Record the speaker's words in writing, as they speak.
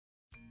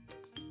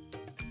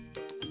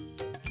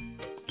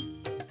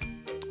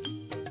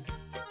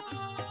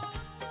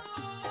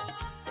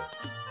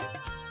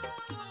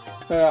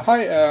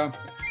Hi,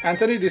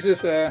 Anthony. This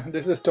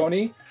is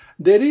Tony.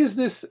 There is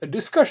this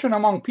discussion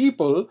among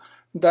people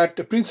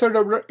that Prince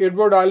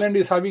Edward Island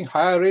is having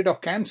higher rate of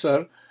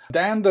cancer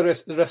than the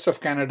rest of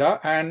Canada,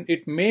 and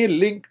it may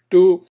link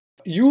to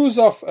use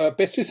of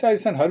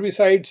pesticides and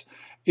herbicides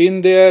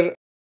in their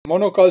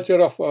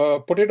monoculture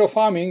of potato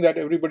farming that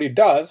everybody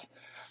does.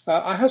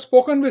 I have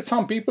spoken with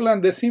some people,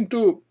 and they seem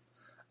to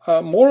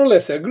more or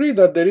less agree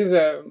that there is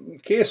a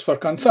case for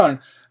concern.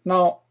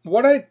 Now,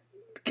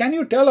 can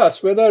you tell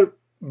us whether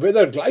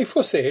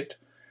glyphosate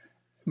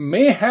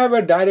may have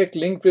a direct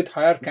link with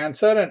higher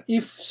cancer, and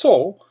if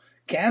so,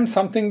 can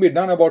something be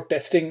done about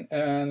testing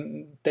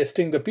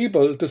the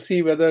people to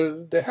see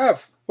whether they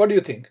have? What do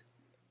you think?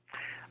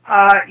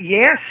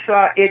 Yes,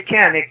 it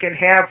can. It can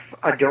have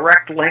a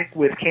direct link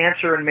with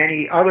cancer and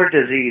many other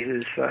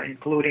diseases,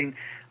 including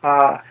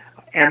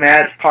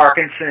MS,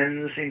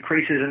 Parkinson's,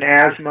 increases in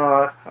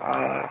asthma,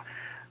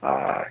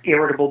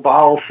 irritable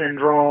bowel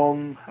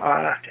syndrome,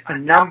 a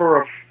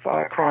number of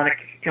chronic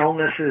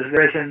illnesses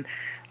risen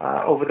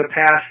over the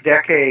past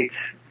decades.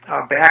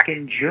 Back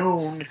in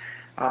June,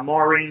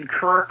 Maureen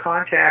Kerr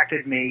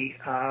contacted me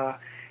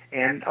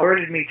and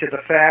alerted me to the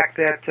fact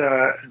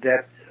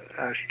that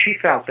she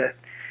felt that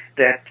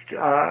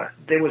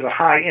there was a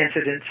high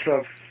incidence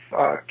of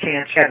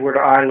cancer in Edward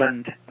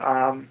Island.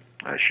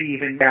 She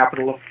even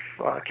capital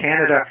of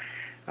Canada.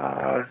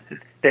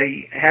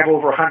 They have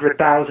over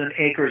 100,000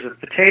 acres of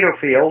potato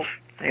fields,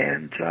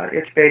 and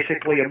it's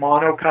basically a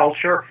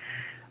monoculture.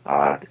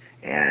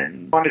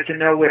 And wanted to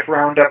know if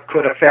Roundup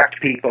could affect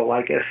people.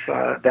 I guess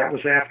that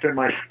was after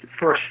my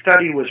first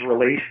study was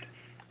released.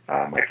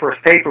 My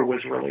first paper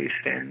was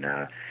released, and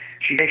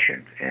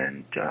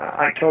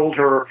I told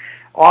her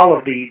all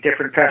of the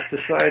different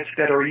pesticides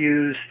that are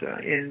used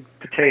in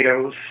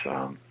potatoes.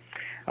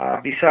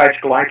 Besides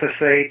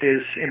glyphosate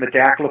is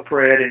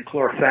imidacloprid and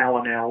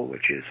chlorthalonil,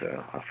 which is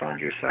a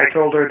fungicide. I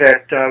told her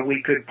that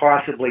we could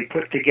possibly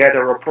put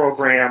together a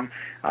program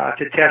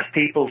to test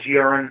people's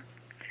urine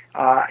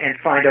and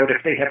find out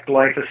if they have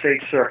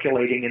glyphosate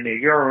circulating in their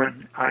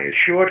urine. I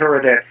assured her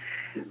that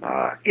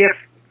if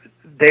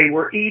they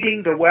were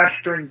eating the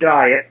Western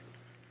diet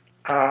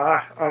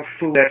of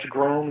food that's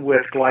grown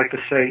with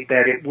glyphosate,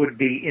 that it would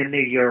be in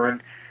their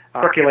urine,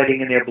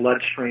 circulating in their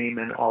bloodstream,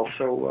 and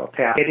also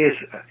passed. It is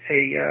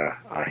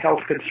a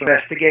health concern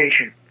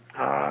investigation.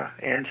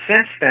 And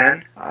since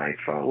then,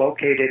 I've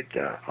located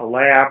a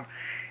lab,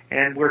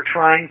 and we're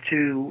trying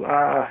to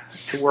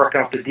work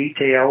out the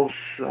details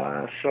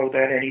so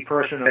that any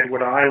person on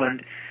Edward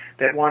Island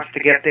that wants to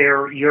get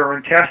their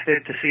urine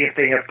tested to see if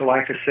they have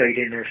glyphosate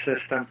in their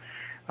system,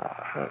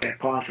 if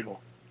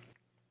possible.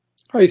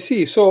 I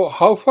see. So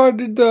how far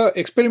did the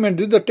experiment,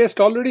 did the test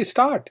already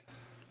start?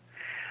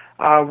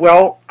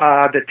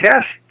 The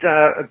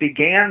test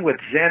began with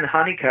Zen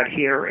Honeycutt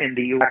here in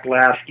the U.S.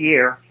 last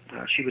year.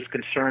 She was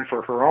concerned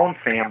for her own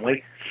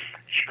family.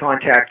 She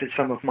contacted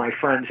some of my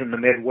friends in the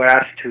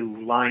Midwest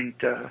who lined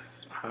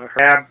her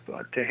lab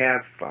to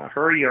have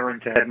her urine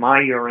tested, my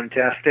urine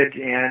tested,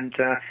 and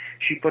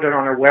she put it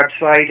on her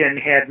website and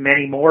had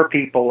many more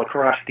people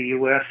across the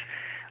U.S.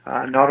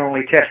 Not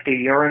only test the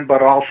urine,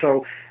 but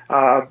also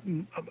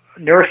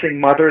nursing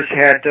mothers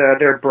had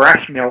their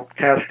breast milk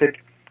tested.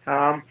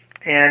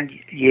 And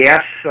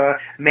yes,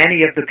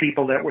 many of the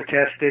people that were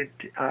tested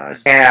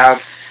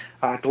have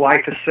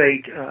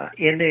glyphosate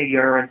in their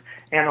urine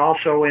and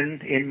also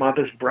in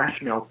mother's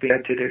breast milk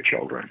fed to their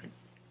children.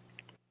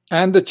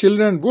 And the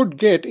children would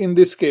get, in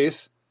this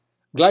case,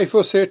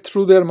 glyphosate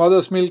through their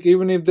mother's milk,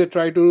 even if they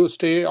try to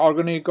stay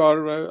organic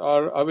or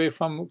away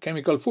from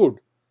chemical food.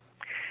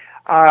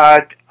 A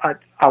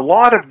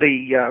lot of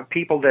the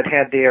people that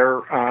had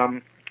their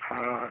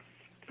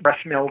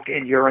breast milk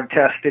and urine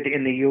tested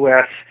in the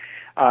U.S.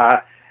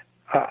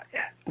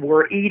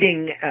 Were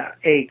eating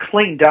a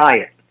clean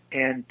diet,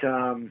 and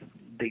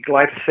the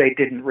glyphosate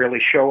didn't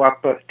show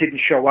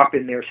up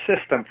in their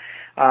system.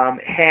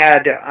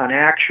 Had an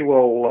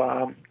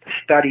actual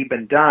study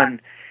been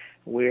done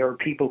where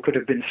people could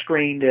have been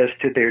screened as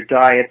to their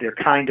diet, their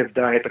kind of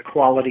diet, the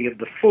quality of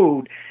the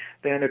food,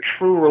 then a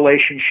true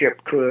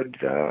relationship could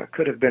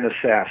have been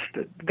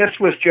assessed. This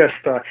was just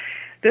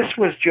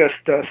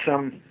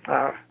some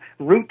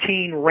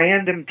routine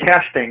random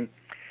testing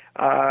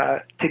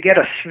to get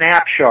a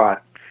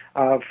snapshot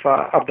of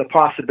the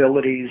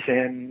possibilities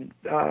and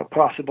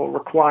possible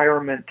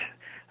requirement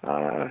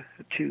to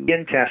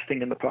begin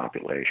testing in the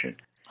population.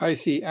 I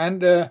see.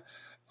 And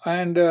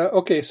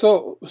okay,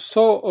 so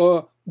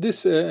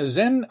this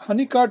Zen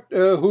Honeycutt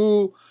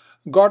who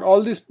got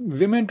all these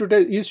women to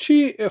test, is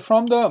she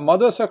from the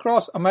Mothers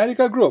Across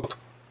America group?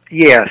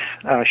 Yes,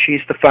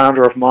 she's the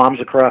founder of Moms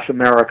Across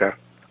America.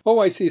 Oh,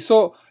 I see.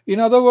 So, in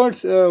other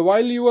words,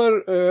 while you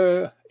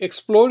were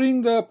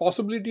exploring the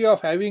possibility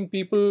of having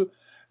people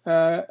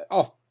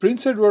of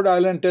Prince Edward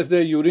Island test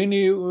their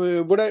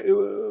urine,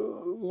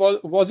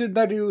 was it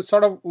that you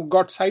sort of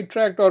got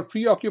sidetracked or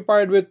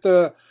preoccupied with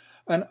a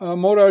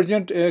more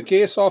urgent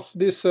case of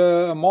this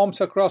Moms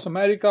Across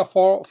America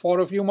for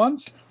a few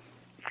months?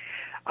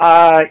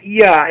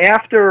 Yeah,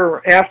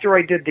 after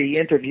I did the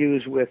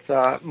interviews with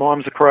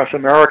moms across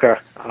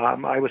America,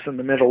 I was in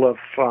the middle of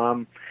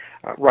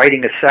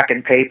writing a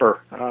second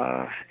paper,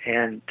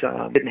 and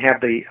didn't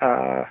have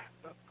the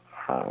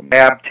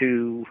lab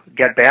to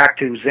get back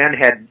to. Zen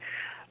had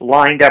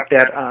lined up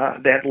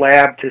that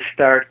lab to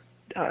start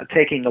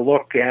taking a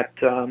look at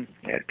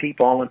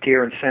people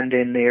volunteer and send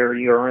in their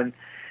urine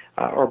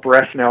or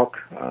breast milk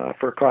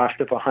for a cost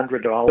of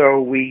 $100.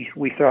 So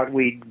we thought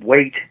we'd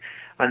wait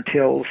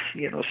until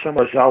some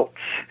results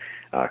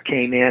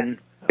came in,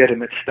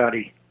 legitimate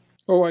study.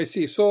 Oh, I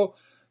see. So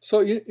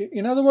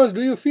in other words,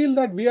 do you feel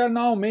that we are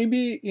now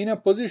maybe in a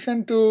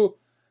position to,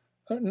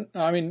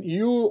 I mean,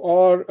 you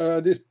or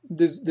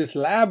this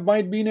lab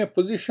might be in a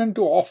position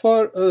to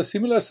offer a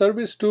similar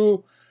service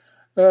to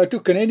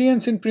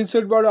Canadians in Prince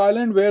Edward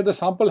Island, where the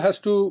sample has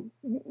to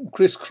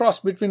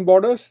crisscross between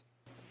borders?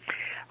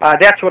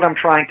 That's what I'm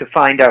trying to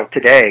find out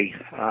today.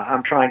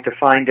 I'm trying to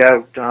find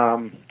out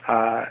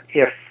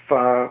if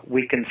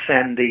we can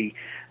send the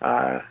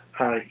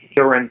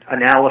urine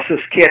analysis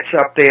kits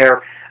up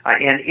there,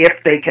 and if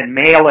they can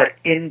mail it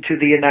into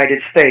the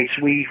United States.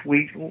 We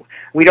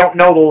don't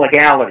know the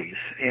legalities,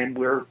 and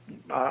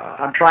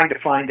I'm trying to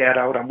find that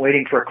out. I'm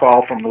waiting for a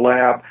call from the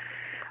lab.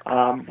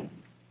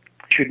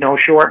 Should know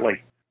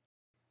shortly.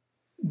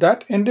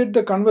 That ended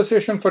the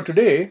conversation for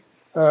today.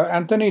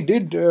 Anthony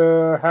did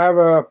have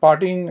a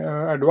parting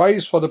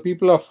advice for the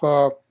people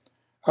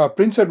of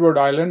Prince Edward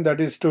Island, that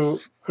is to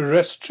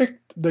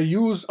restrict the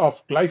use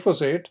of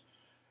glyphosate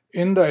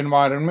in the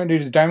environment.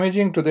 It is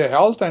damaging to their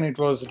health and it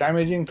was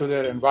damaging to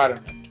their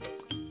environment.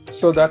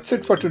 So that's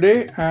it for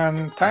today,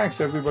 and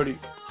thanks everybody.